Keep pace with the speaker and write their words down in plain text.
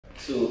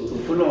So to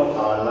follow up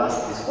our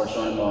last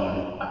discussion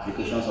on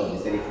applications of the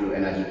steady flow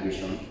energy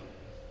equation,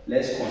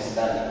 let's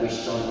consider the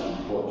question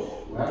on board.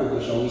 We have a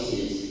question which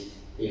says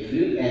a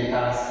fluid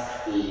enters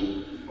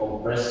a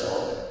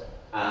compressor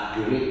at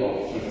the rate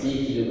of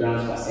 15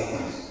 kilograms per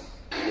second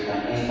with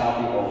an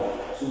enthalpy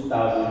of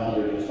 2000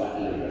 kilojoules per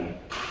kilogram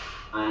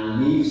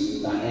and leaves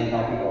with an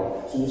enthalpy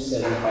of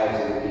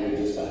 2750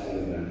 kilojoules per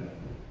kilogram.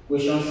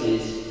 Question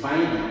says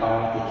find the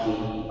power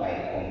taken by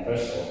the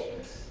compressor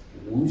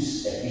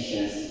whose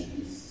efficiency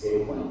is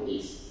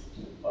 0.8.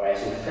 Alright,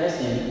 so first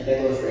thing,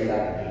 let us render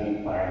the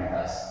given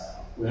parameters.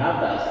 We have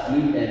that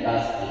fluid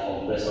enters a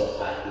compressor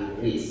at a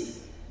rate.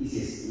 This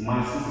is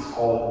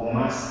called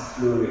mass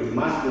flow rate.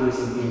 Mass flow rate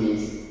simply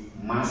means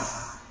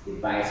mass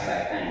divided by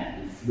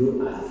time. The flow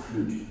as a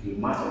fluid, the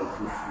mass of the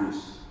fluid flows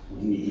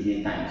within a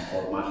given time is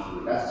called mass flow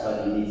rate. That's why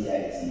the unit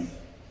here is in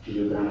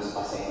kilograms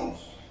per second.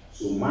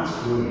 So mass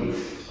flow rate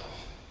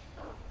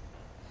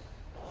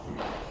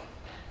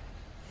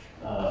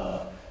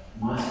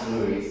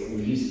we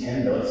use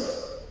m dots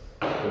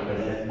to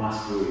represent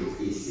mass flow rate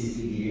is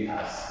simply given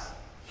as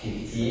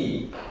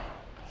 15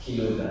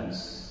 kilograms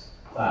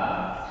per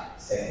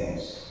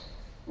seconds.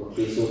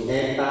 Okay, so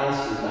enters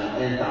with an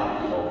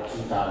enthalpy of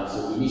 2000.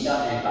 So initial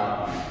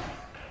enthalpy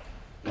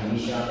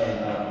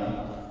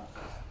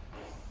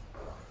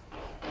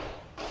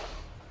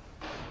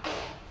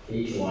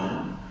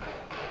H1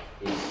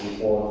 is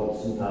equal to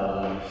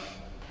 2000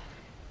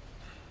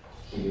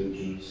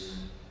 kilojoules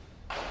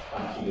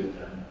per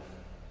kilogram.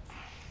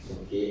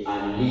 Okay,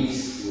 and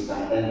leaves with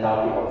an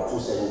enthalpy of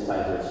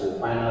 2750. So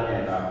final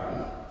enthalpy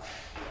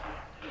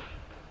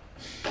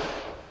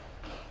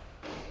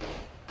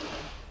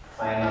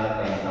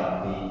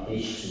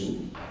H2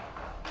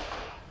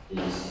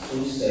 is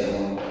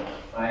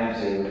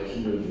 2750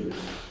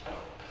 kilojoules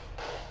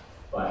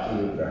per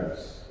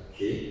kilograms.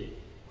 Okay.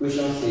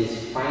 Question says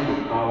find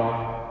the power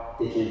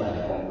taken by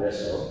the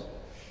compressor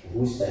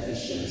whose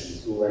efficiency.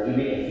 So we are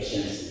giving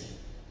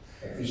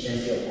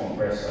efficiency of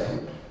compressor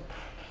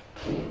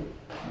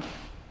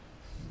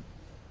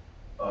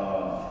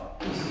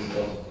is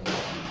equal to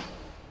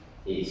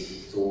 8.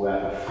 So we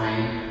have to find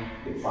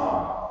the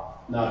power.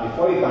 Now,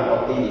 before you can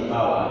obtain the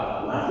power,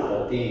 you have to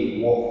obtain the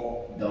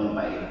work done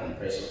by the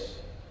compressor.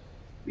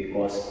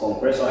 Because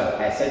compressor,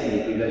 I said in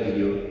the previous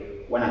video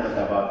when I talked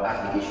about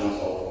applications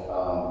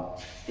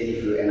of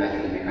steady flow energy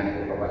and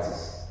mechanical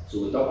properties. So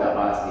we talked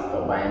about the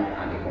turbine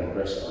and the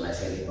compressor, and I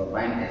said the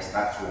turbine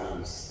extracts work to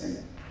the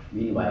system.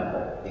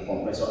 Meanwhile, the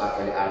compressor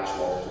actually adds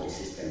work to the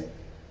system.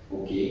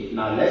 Okay,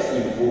 now let's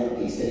invoke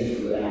the steady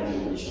flow energy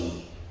equation.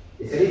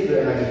 The steady flow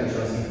energy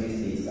equation simply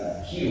states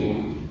that Q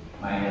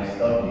minus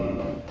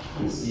W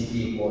is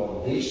simply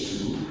equal to H2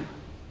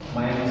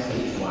 minus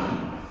H1,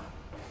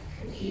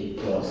 okay,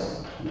 plus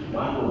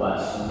 1 over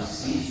 2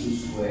 C2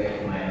 squared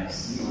minus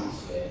C1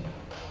 squared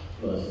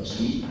plus G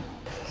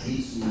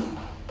C2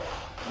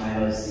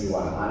 minus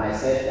C1. And I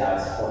said that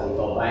for a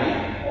turbine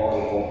or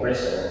a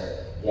compressor,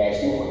 there is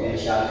no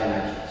potential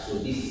energy, so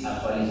this is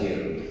actually 0.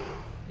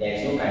 There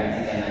is no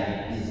kinetic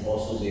energy, this is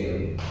also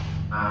 0.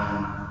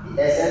 And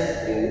the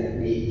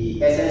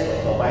essence of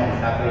turbine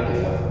is actually to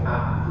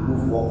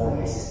move work from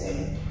the system.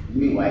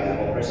 Meanwhile, the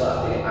compressor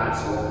actually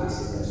adds work to the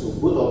system. So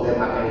both of them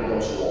actually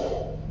does work.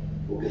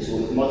 Okay, so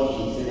it's not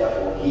heat, so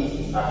therefore heat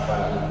is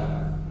actually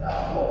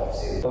off.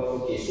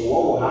 Okay, so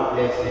what we have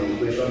left in the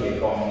equation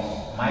becomes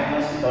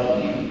minus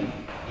W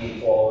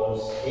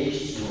equals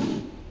H2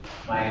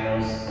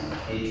 minus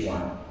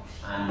H1.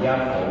 And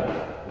therefore,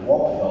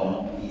 work done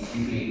is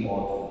simply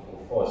equal to,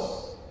 of course,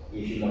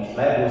 if you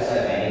multiply both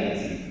sides by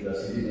negative, you are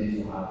simply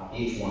going to have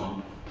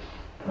H1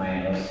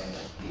 minus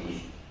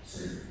H2.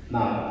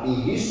 Now,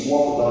 if this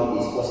work done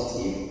is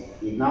positive,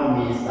 it now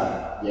means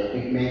that the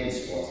equipment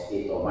is what? A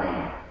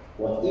turbine.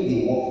 But if the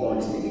work done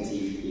is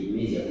negative, it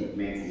means the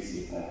equipment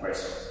is a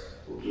compressor.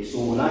 Okay, so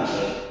we'll now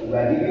check. We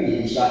are giving the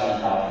initial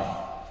enthalpy.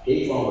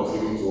 H1 was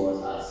given to us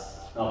as.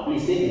 Now,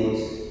 please take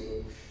note.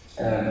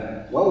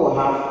 When we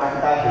have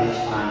capital H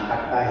and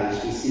capital H,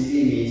 it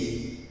simply means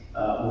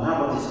we have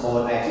what is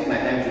called, I took my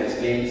time to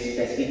explain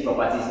specific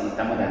properties in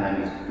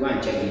thermodynamics. Go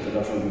and check the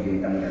introduction video in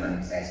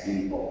thermodynamics, I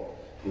explained before.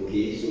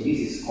 Okay, so this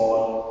is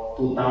called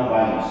total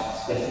values,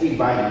 specific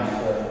values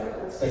of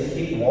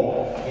specific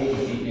work. H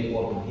is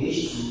equal to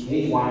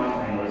H1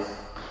 minus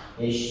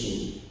H2.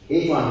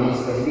 H1 means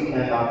specific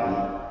enthalpy.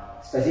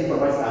 Specific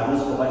properties are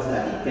those properties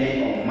that depend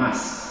on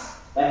mass.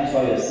 That is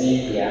why you're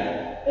seeing here.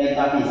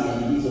 Enthalpy is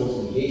in this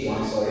also H1,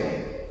 sorry.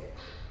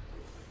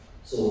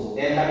 So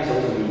enthalpy is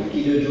also in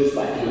kilojoules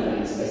per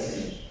kilogram,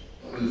 specific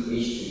is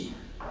H2.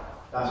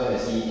 That's why you're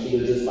seeing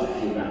kilojoules per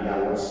kilogram. There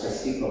are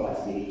specific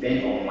properties, they depend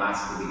on mass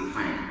to be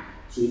defined.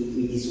 So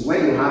it is when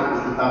you have a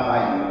total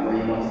value, when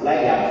you multiply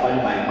their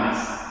value by mass,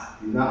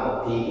 you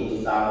now obtain a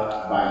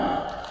total value.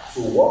 So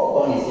work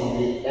done is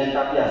simply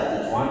enthalpy as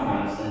H1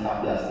 times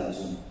enthalpy as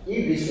H2.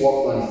 If this work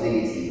done is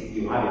negative,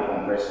 you have a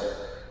compressor.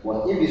 But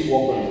if this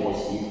work done is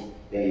positive,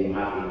 then you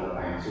have a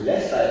turbine. So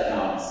let's try it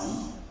now and see.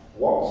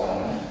 Work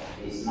done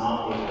is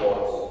now equal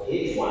to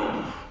H1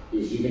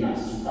 is given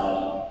as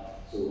 2000.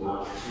 So we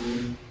have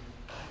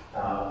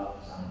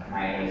 2,000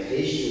 minus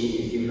H2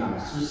 is given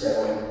as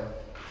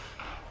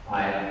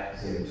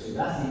 2750. So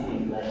that simply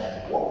implies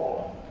that the work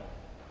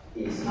done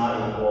is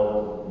now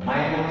equal to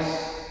minus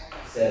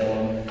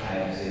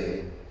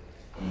 750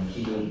 in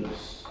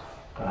kilojoules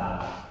per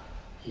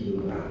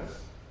kilogram.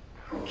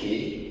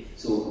 Okay,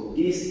 so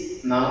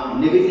this now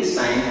negative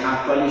sign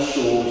actually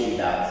shows you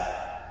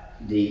that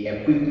the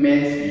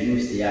equipment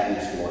used here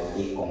is what? A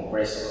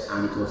compressor,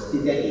 and it was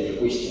stated in the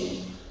question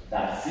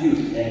that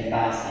fluid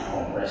enters a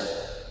compressor.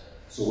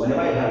 So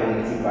whenever you have a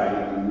negative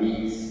value, it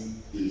means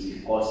it's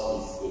because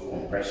it's a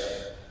compressor.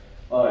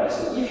 Alright,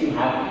 so if you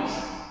have this,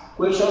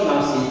 question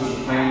now says to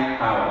find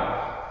power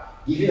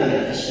given an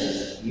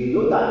efficiency. You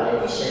know that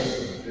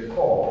efficiency,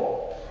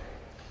 recall,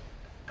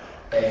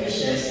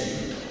 efficiency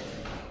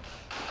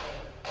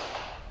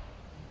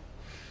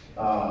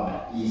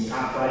is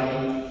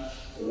actually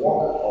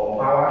work or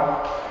power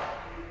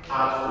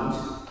output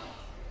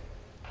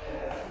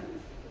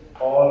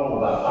all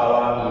over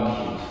power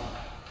input.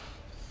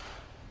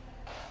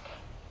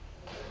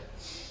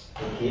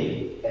 Okay,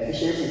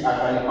 efficiency is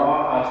actually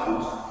power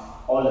output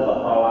all over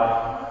power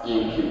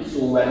input. So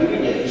we are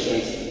given the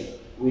efficiency.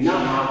 We now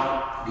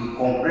have the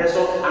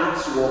compressor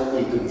adds work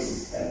into the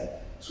system.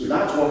 So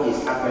that work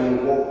is actually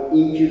work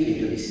input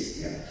into the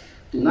system.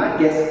 To not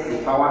get the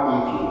power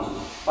input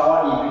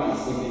is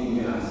simply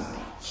given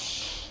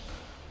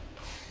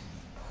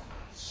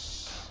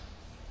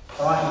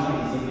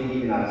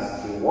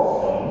as the work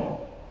done,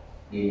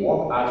 the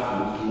work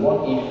output, the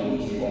work input,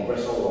 the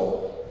compressor work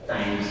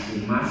times the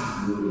mass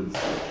flow rate.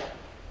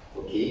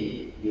 Okay,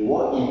 the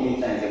work input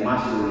times the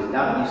mass flow rate,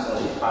 that gives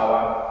us the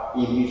power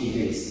input into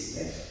the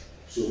system.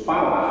 So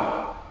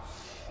power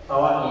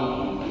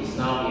input is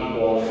now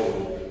equal to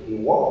the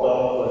work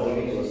done was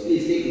given to us.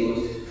 Please take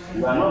note,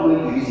 we are not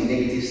going to use the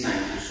negative sign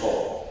to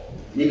solve.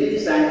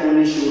 Negative sign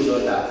only shows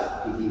us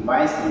that the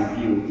device in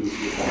view is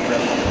the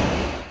compressor.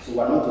 So we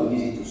are not to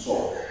use it to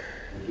solve.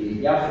 Okay,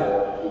 therefore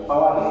the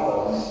power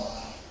becomes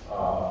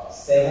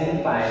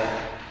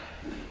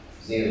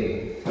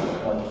 750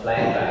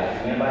 multiplied by,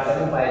 remember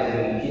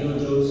 750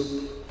 kilojoules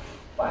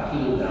per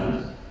kilogram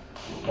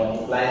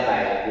multiplied by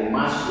the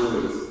mass flow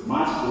rate.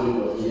 Mass flow rate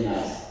was given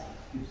as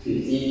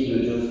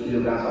 15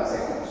 kilograms per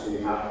second. So you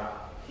have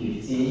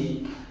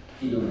 15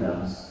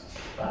 kilograms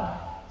per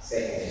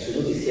second. So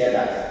notice here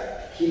that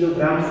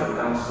kilograms will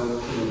cancel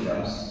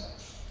kilograms.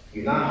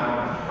 You now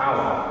have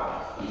power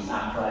is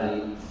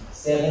actually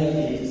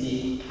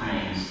 750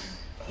 times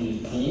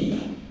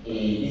 15, and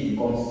this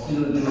becomes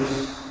kilojoules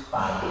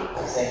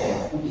per second,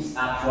 which is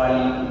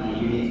actually the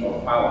unit of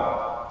power.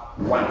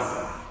 Watts.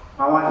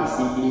 Power is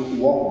simply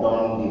work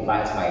done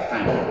divided by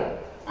time,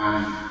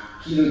 and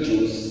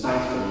kilojoules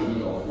stands for the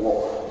unit of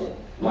work,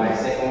 while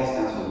seconds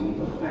stands for the unit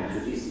of time. So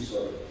this is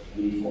what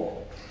unit for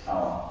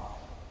power.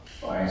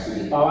 Alright, so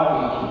the power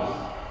input.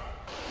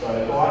 So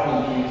the power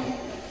input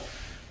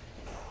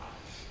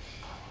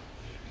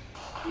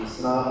is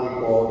now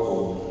equal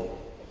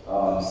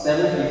to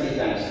 750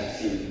 times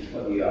 15.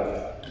 What do you have?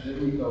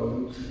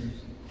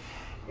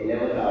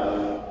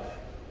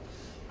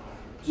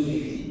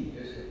 11,250.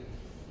 Yes, sir.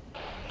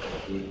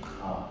 Okay,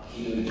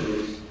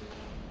 kilojoules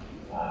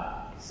per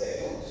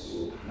second. So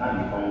now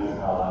becomes the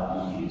power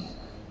input.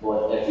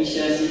 But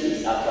efficiency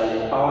is actually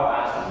power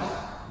output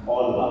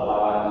all over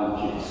power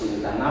input. So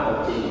we can now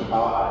obtain the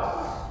power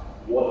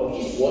output, which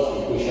is what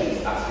the question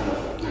is asking us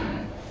to find.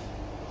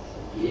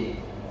 Okay.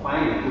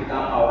 Find the total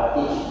power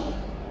taken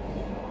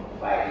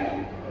by the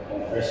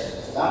compressor.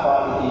 So that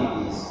power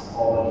taken is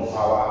called the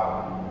power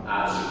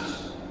output.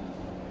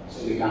 So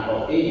we can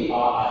obtain the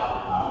power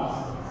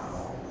output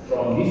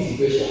from this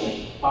equation.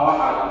 Power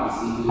output is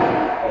equal to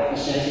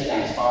efficiency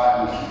times power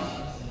input.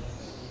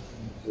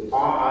 So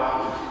power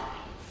output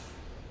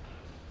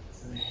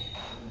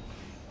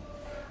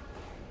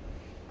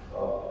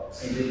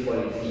simply for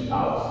the P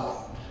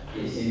out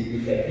is simply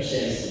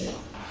efficiency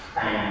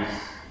times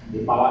the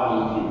power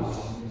input.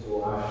 So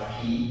I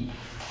have P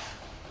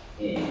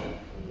in.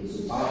 Okay, so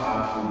power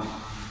output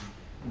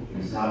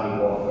is now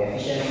equal to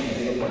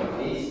efficiency is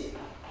 0.8.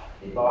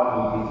 The power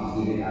input is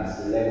given as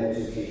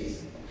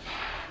 11,250.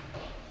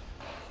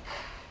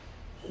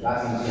 So that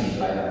seems to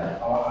imply that the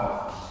power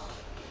output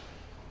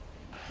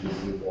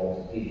is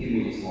equal to, give me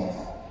this more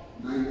time.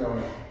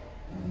 9,000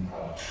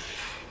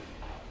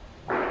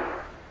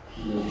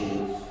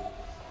 kilojoules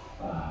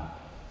per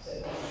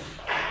second.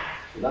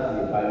 So that is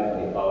the value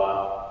for the power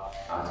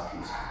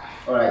output.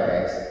 Alright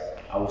guys,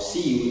 I will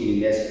see you in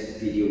the next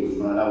video with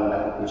another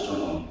wonderful question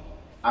on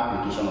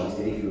application of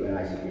steady flow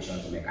energy equation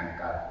to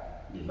mechanical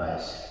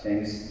device.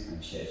 Thanks and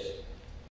cheers.